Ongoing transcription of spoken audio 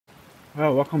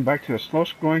Well, welcome back to a slow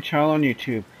scrolling channel on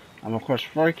YouTube. I'm of course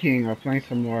Ferrari King. We're playing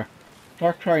some more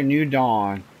Far Cry New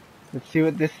Dawn. Let's see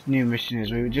what this new mission is.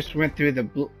 We just went through the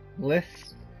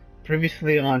Bliss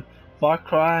previously on Far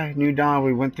Cry New Dawn.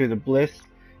 We went through the Bliss.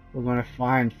 We're gonna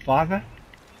find Father.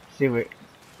 See what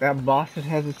that boss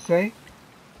has to say.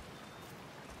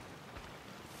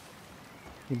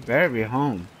 He better be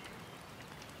home.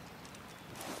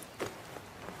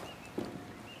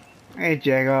 Hey,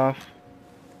 Jagoff.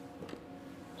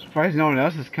 Surprised no one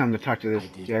else has come to talk to this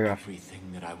I did Jagoff.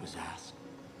 everything that I was asked.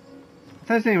 I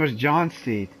thought his name was John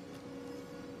Seed.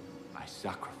 I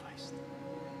sacrificed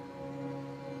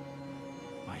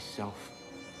myself,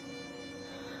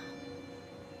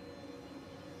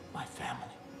 my family.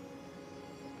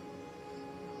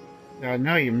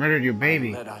 No, you murdered your I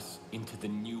baby. led us into the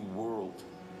new world.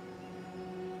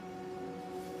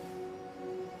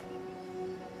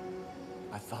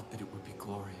 I thought that it would be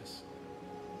glorious.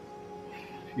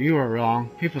 You were wrong.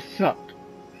 People suck.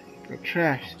 They're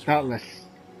trash. I was wrong. Thoughtless.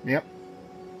 Yep.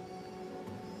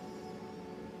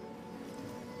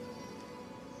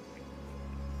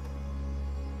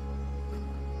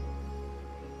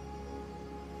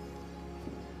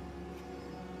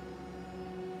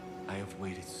 I have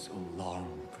waited so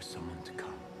long for someone to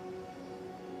come.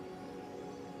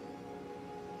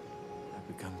 I've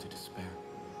begun to despair.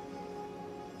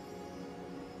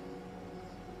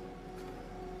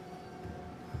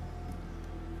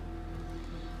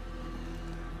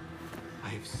 I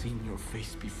have seen your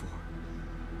face before.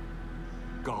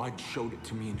 God showed it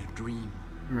to me in a dream.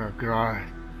 Oh, God.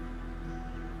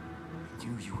 I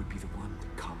knew you would be the one to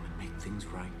come and make things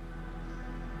right.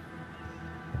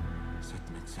 Set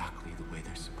them exactly the way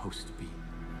they're supposed to be.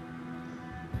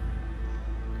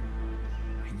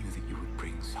 I knew that you would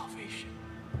bring salvation.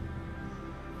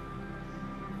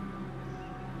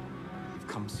 You've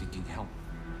come seeking help.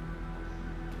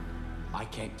 I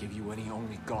can't give you any,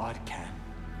 only God can.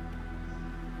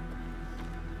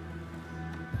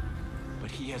 But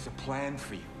He has a plan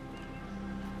for you.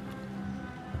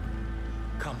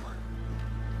 Come.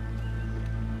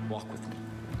 Walk with me.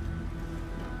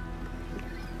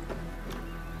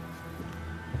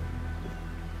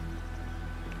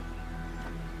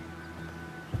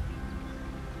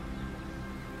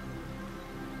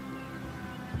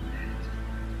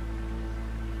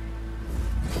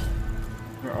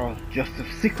 Uh-oh. Just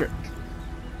a secret.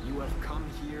 You have come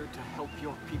here to help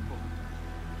your people.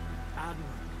 Admiral.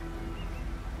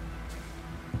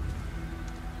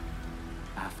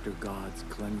 After God's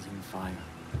cleansing fire,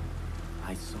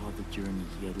 I saw the journey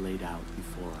He had laid out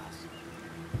before us.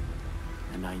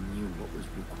 And I knew what was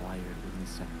required when we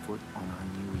set foot on our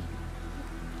new Eden.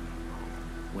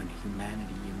 When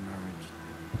humanity emerged,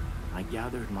 I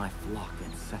gathered my flock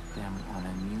and set them on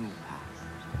a new path.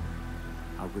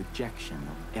 A rejection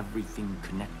of everything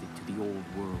connected to the old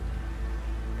world.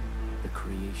 The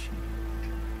creation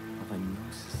of a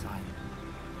new society.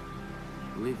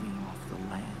 Living off the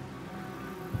land.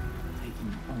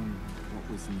 Taking only what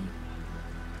was needed.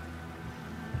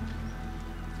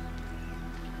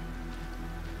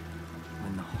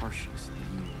 When the harshest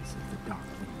years of the dark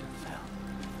winter fell,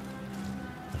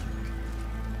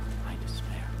 I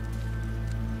despaired.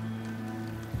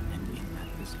 And in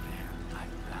that despair, I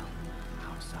found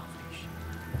our salvation.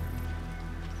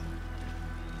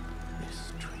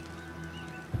 This tree.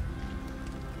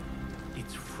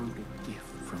 Its fruit a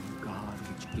gift from God,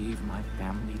 which gave my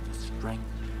family the strength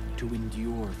to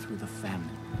endure through the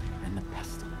famine and the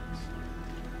pestilence.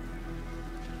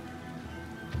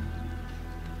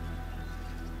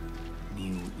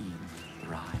 New Eden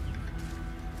thrived.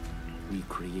 We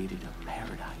created a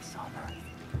paradise on earth.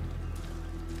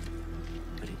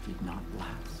 But it did not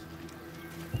last.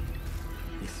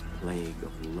 This plague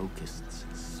of locusts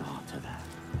saw to that.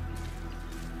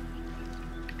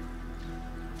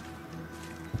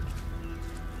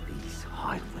 These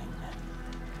highwaymen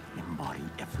embody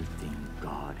everything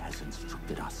God has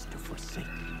instructed us to forsake.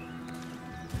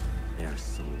 Their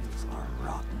souls are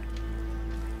rotten,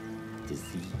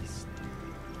 diseased.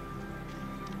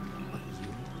 But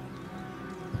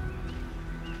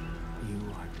you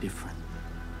are different.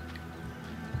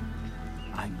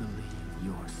 I believe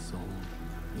your soul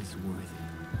is worthy.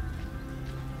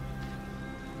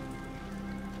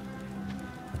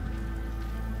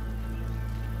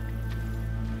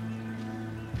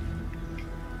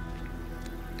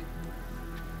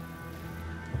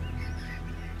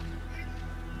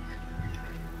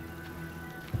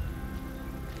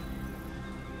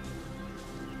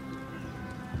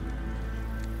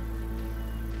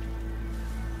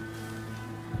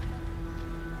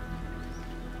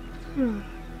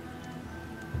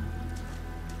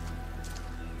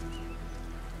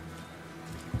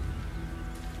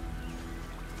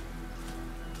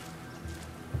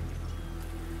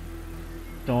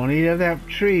 Don't eat of that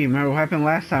tree. Remember what happened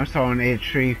last time someone ate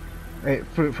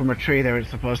fruit from a tree they were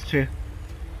supposed to?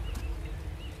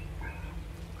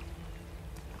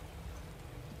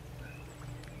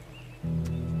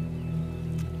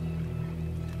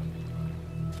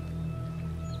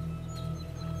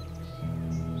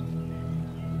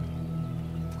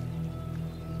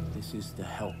 This is the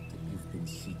help that you've been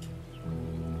seeking.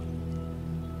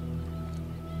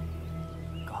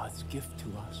 God's gift to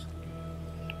us.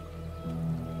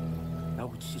 That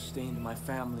which sustained my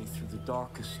family through the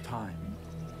darkest time.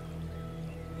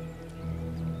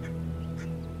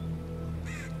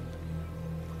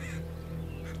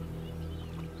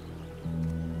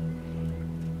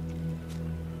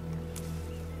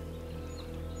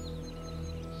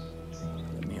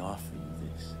 Let me offer you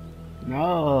this.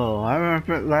 No, I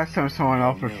remember last time someone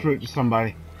offered fruit to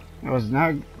somebody. It was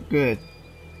not good.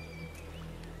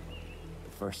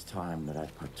 The first time that I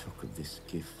partook of this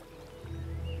gift,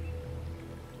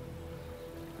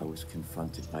 I was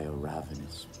confronted by a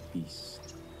ravenous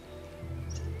beast.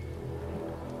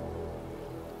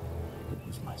 It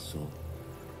was my soul.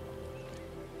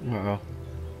 Uh-oh.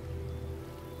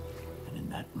 And in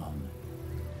that moment,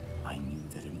 I knew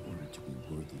that in order to be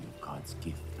worthy of God's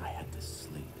gift, I had to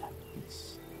slay that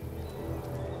beast.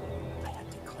 I had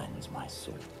to cleanse my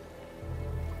soul.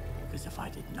 Because if I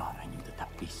did not, I knew that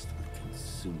that beast would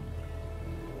consume me.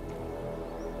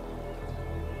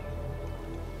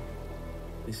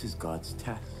 This is God's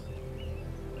test.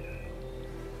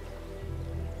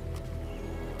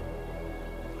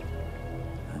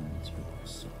 And your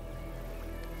soul.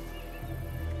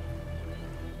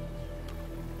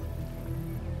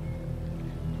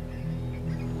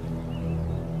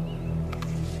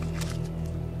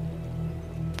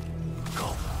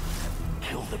 Go.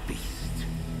 Kill the beast.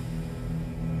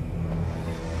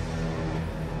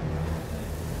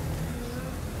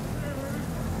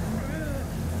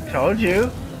 Told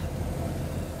you.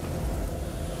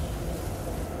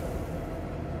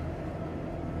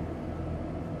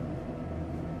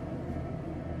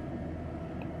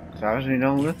 Obviously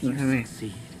don't listen to me.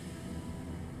 Succeed,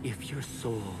 if your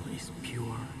soul is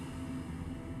pure,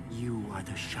 you are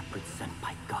the shepherd sent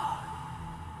by God,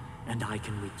 and I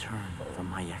can return from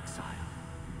my exile.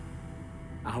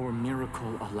 Our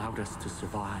miracle allowed us to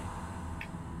survive,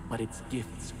 but its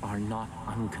gifts are not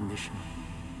unconditional.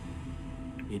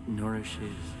 It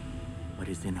nourishes what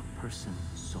is in a person's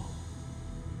soul.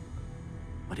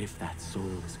 But if that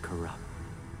soul is corrupt,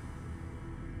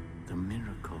 the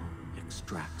miracle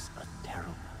extracts a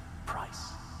terrible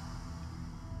price.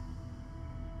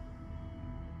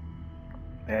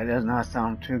 That does not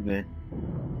sound too good.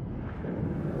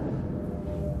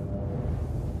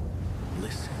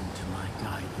 Listen to my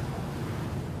guidance,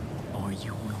 or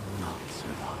you will not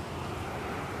survive.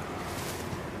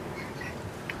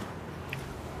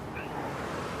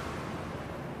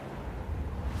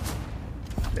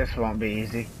 This won't be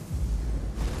easy.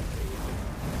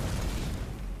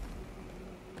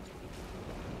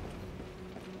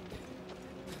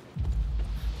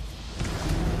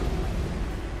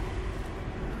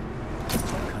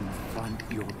 Confront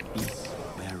your beast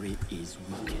where it is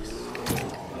weakest.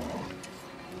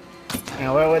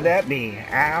 And where would that be?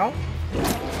 Ow?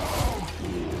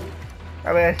 I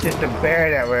mean, that's just a bear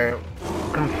that we're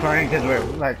confronting because we're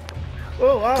like,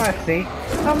 oh, I see.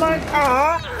 Come on.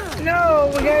 Ah!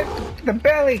 No, we got the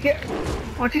belly. Why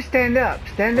don't you stand up?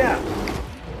 Stand up.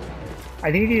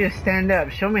 I need you to stand up.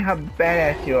 Show me how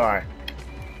badass you are.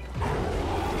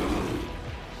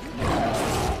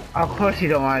 Of course you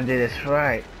don't want to do this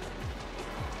right.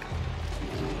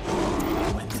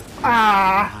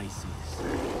 Ah!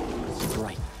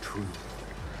 Strike true.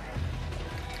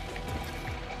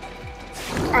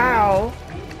 Ow!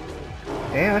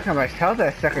 Damn, look how much health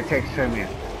that sucker takes from you.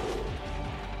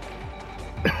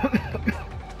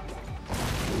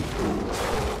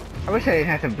 I wish I didn't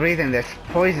have to breathe in this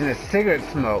poisonous cigarette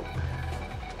smoke.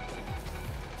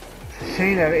 It's a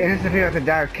shame that innocent people have to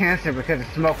die of cancer because of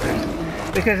smokers.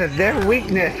 Because of their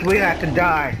weakness, we have to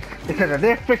die. Because of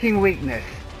their freaking weakness.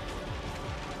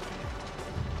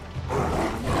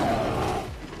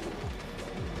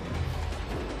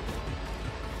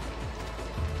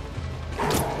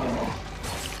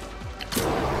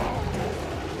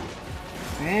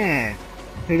 Man,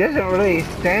 he doesn't really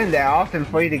stand that often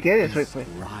for you to get it quickly.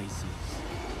 Rises.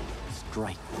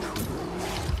 Strike true.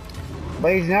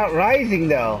 But he's not rising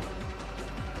though.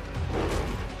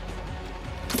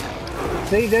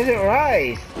 So he doesn't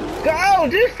rise. Go!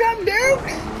 Do something,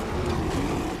 Dukes!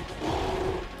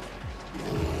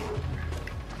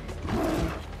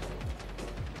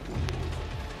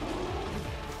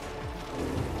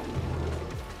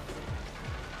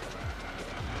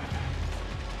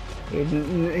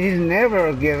 He's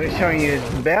never showing you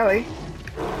his belly.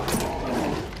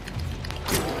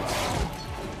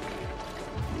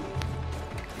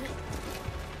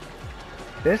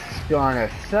 This is gonna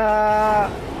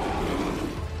suck.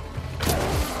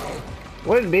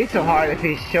 Wouldn't be so hard if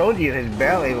he showed you his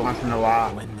belly once in a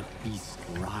while. When the beast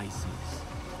rises,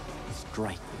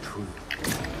 strike true.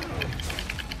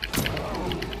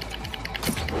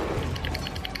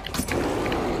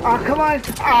 Oh, come on!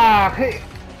 Ah, hey.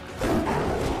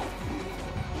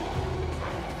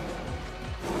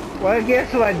 Well,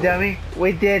 guess what, dummy?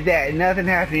 We did that. Nothing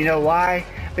happened. You know why?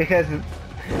 Because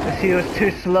she was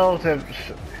too slow to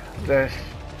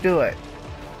do it.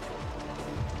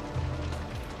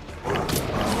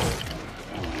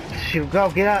 Shoot,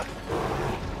 go, get up.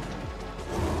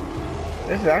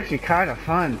 This is actually kind of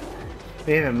fun. It'd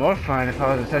be even more fun if I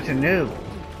wasn't such a noob.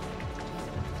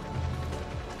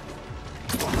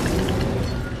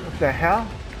 What the hell?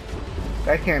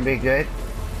 That can't be good.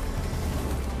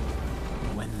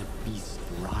 When the beast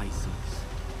rises,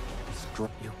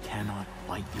 you cannot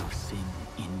fight your sin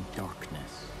in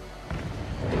darkness.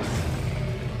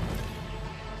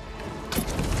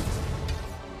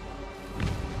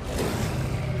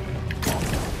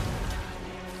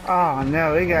 Oh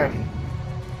no, we got.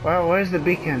 Well, where's the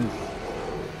beacons?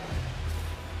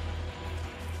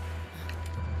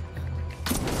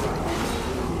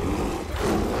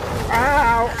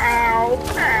 Ow! Ow!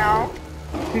 Ow!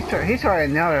 He's trying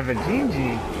to nail her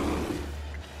vagine.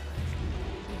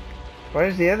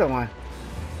 Where's the other one?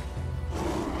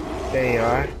 There you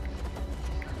are.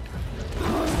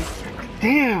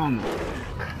 Damn!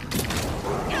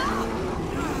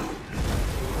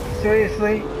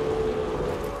 Seriously?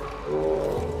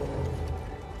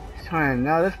 He's trying to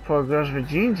nail this poor girl's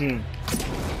vagine.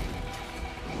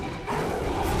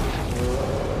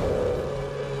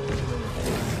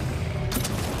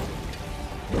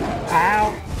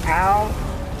 Ow! Ow!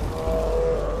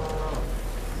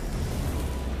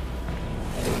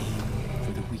 Aim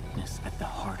for the weakness at the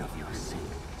heart of your sins.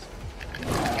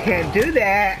 Can't do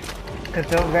that, because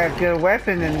they don't got a good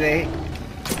weapon and they...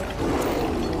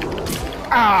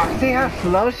 Ah, see how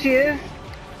slow she is?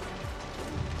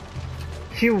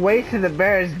 She waits till the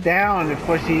bear is down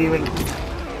before she even...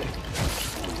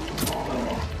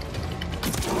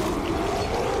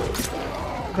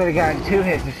 Could have gotten 2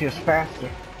 hits if she was faster.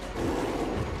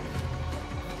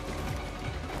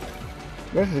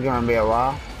 This is gonna be a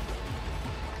while.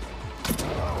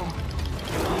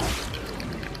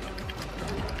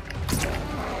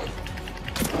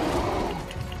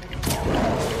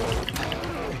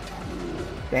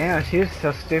 Damn, she was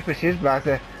so stupid, she was about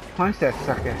to punch that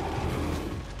sucker.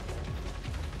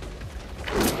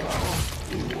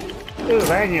 Ooh,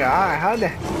 right in your eye, how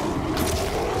the...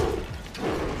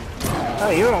 Oh,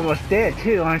 you're almost dead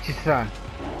too, aren't you, son?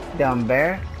 Dumb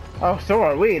bear. Oh, so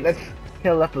are we. Let's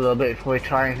heal up a little bit before we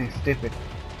try anything stupid.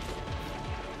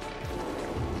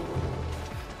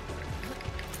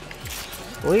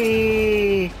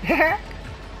 Wee!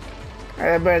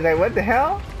 That bear's like, what the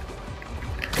hell?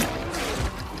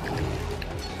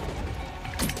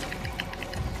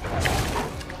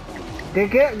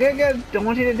 Good. Don't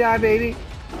want you to die, baby.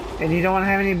 And you don't want to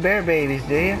have any bear babies,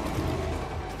 do you?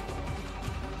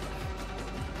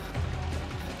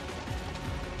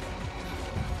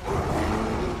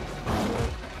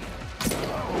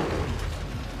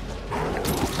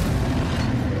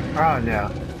 Oh no.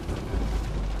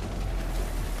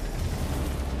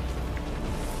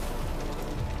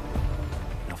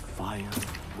 The fire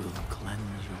will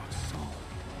cleanse your soul.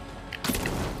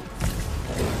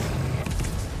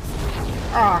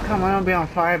 Oh, come on, don't be on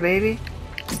fire, baby.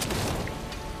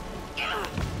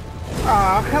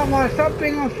 Oh, come on, stop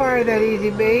being on fire that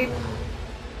easy, babe.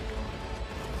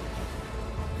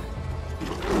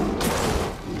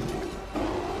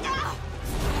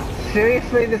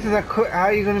 Seriously, this is how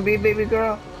you gonna be, baby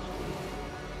girl?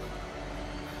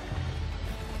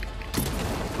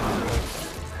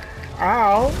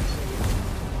 Ow!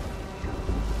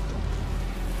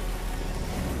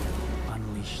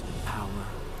 Unleash the power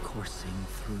coursing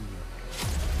through you.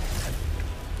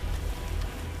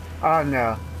 Oh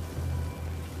no.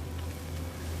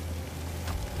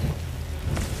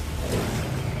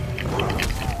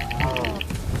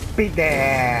 Beat that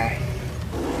ass.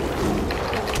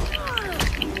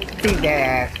 Beat that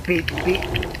ass. Beat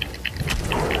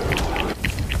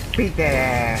that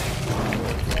ass.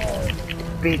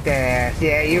 Beat that ass.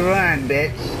 Yeah, you run,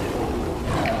 bitch.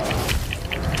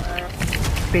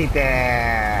 Beat that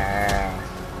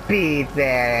ass. Beat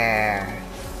that ass.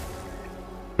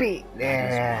 Beat that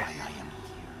That ass. is why I am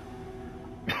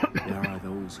here. There are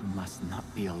those who must not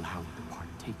be allowed to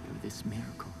partake take through this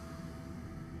miracle.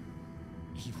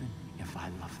 Even if I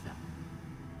love them.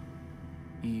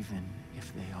 Even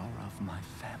if they are of my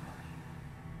family.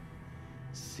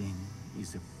 Sin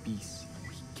is a beast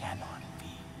we cannot be.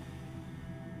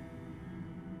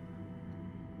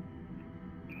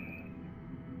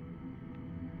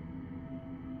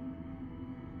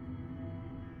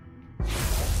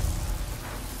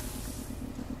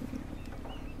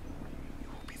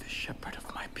 Shepherd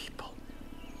of my people.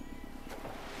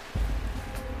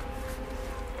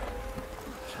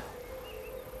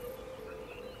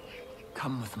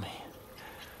 Come with me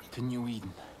to New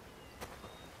Eden.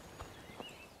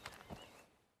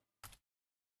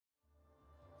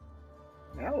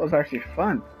 That was actually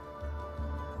fun.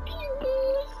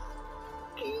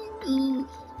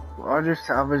 Roger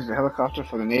salvaged the helicopter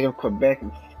for the native Quebec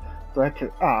and fled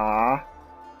to. Ah.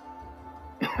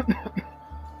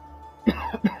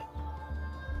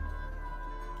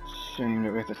 Shame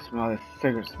that we have to smell this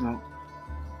cigarette smoke.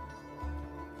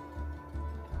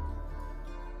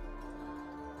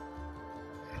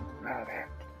 Smell that.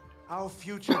 Our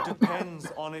future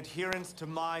depends on adherence to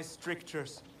my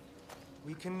strictures.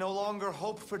 We can no longer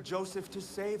hope for Joseph to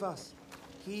save us.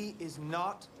 He is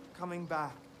not coming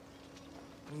back.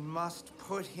 We must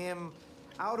put him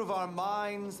out of our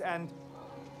minds and...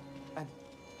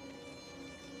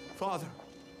 Father.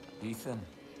 Ethan.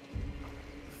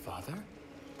 Father?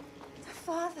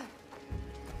 Father.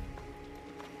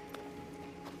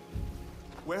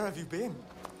 Where have you been?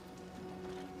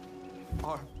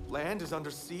 Our land is under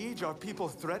siege, our people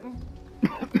threatened.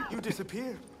 You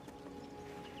disappeared.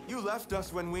 You left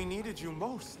us when we needed you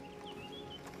most.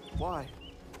 Why?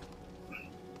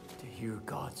 To hear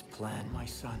God's plan, my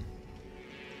son.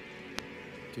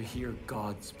 To hear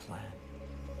God's plan.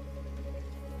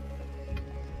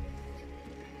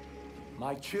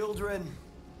 My children,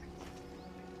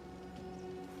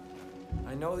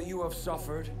 I know that you have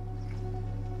suffered,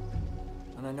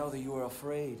 and I know that you are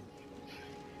afraid.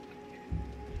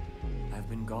 I've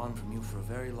been gone from you for a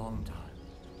very long time.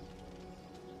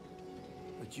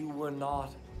 But you were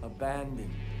not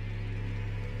abandoned.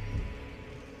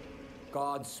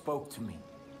 God spoke to me,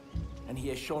 and He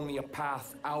has shown me a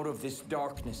path out of this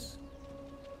darkness.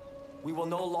 We will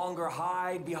no longer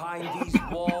hide behind these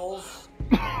walls.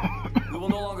 We will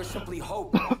no longer simply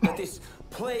hope that this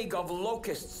plague of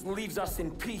locusts leaves us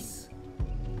in peace.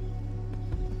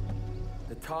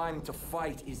 The time to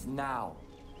fight is now.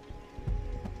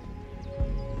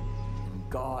 And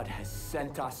God has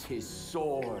sent us His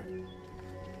sword.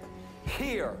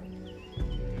 Here.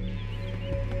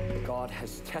 God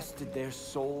has tested their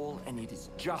soul, and it is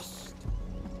just,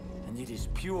 and it is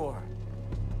pure.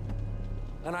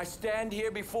 And I stand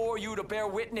here before you to bear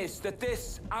witness that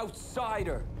this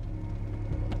outsider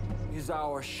is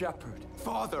our shepherd.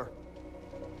 Father!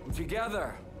 And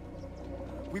together,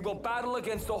 we will battle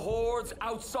against the hordes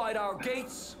outside our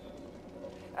gates.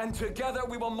 And together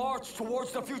we will march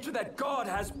towards the future that God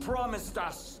has promised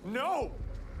us. No!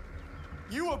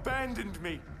 You abandoned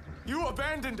me. You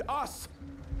abandoned us.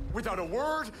 Without a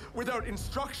word, without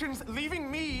instructions,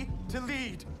 leaving me to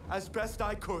lead as best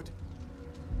I could.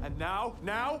 And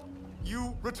now,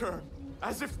 you return.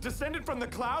 As if descended from the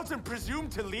clouds and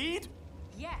presumed to lead?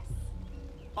 Yes.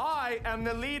 I am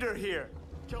the leader here.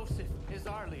 Joseph is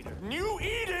our leader. New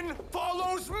Eden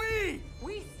follows me!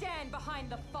 We stand behind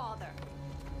the Father.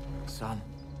 Son,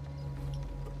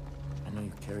 I know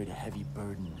you carried a heavy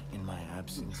burden in my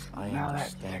absence. I Now that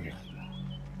understand. cigarette smell.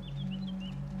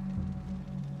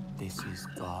 This is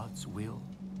God's will.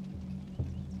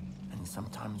 And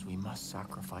sometimes we must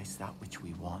sacrifice that which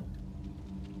we want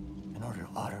in order to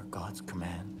honor God's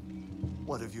command.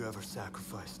 What have you ever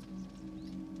sacrificed?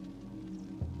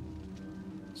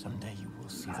 Someday you will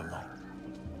see the light.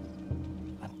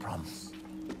 I promise.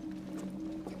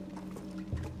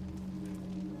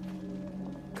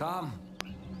 Come.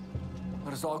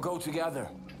 Let us all go together.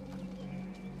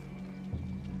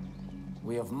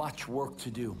 We have much work to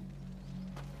do.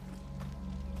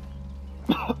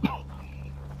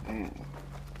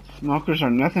 Smokers are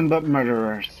nothing but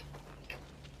murderers.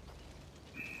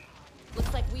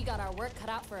 Looks like we got our work cut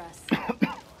out for us.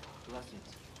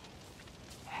 Blessings.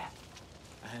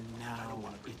 And now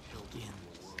it begins.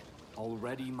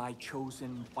 Already my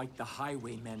chosen fight the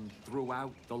highwaymen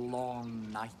throughout the long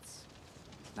nights.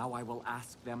 Now I will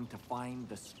ask them to find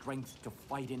the strength to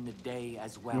fight in the day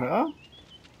as well. Well,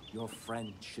 Your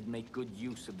friend should make good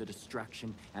use of the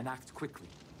distraction and act quickly.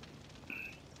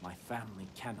 My family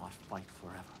cannot fight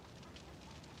forever.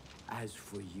 As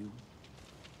for you,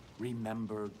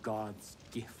 remember God's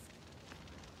gift.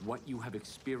 What you have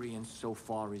experienced so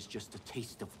far is just a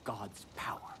taste of God's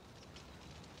power.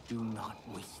 Do not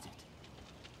waste it.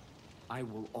 I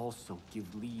will also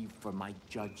give leave for my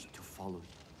judge to follow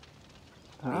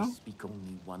you. Huh? They speak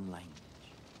only one language,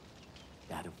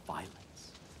 that of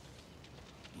violence.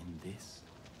 In this,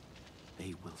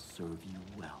 they will serve you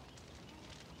well.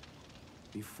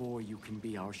 Before you can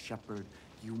be our shepherd,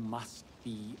 you must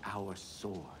be our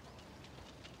sword.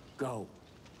 Go,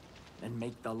 and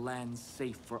make the land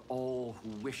safe for all who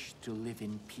wish to live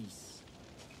in peace.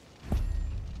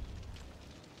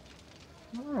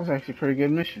 Well, that was actually a pretty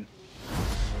good mission.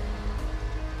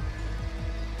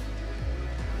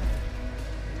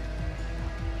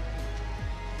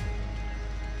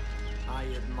 I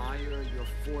admire your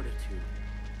fortitude.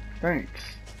 Thanks.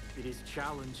 It is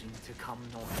challenging to come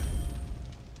north.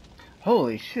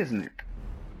 Holy shiznick.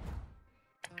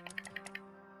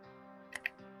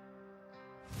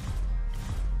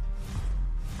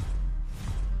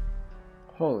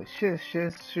 Holy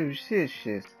shiz.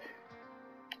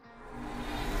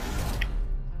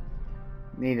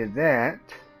 Needed that.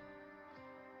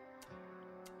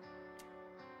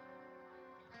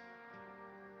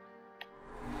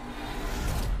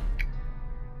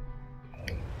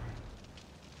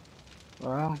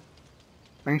 Well,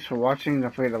 thanks for watching.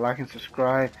 Don't forget to like and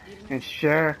subscribe and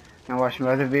share and watch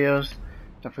my other videos.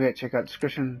 Don't forget to check out the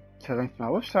description to link to my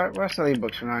website where I sell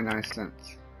ebooks for 99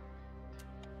 cents.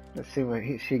 Let's see what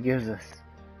she gives us.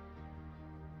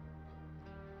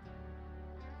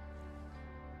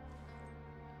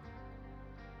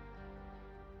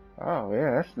 Oh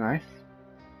yeah, that's nice.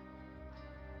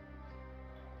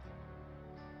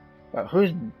 But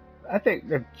I think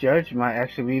the judge might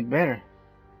actually be better.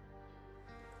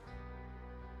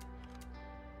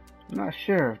 I'm not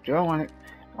sure. Do I want it?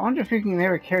 I wonder if he can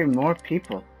ever carry more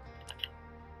people.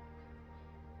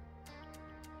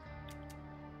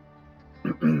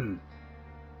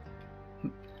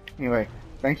 Anyway,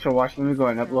 thanks for watching. Let me go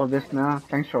and upload this now.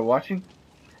 Thanks for watching.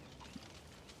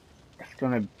 That's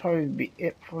gonna probably be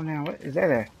it for now. What is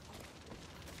that?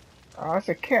 Oh, it's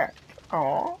a cat.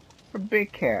 Oh, it's a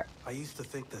big cat. I used to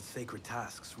think that sacred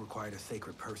tasks required a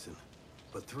sacred person,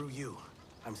 but through you,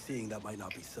 I'm seeing that might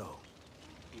not be so.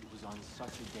 It was on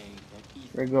such a day that Ethan...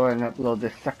 We're going and upload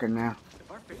this sucker now. If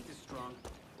our faith is strong,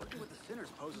 working with the sinners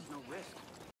poses no risk.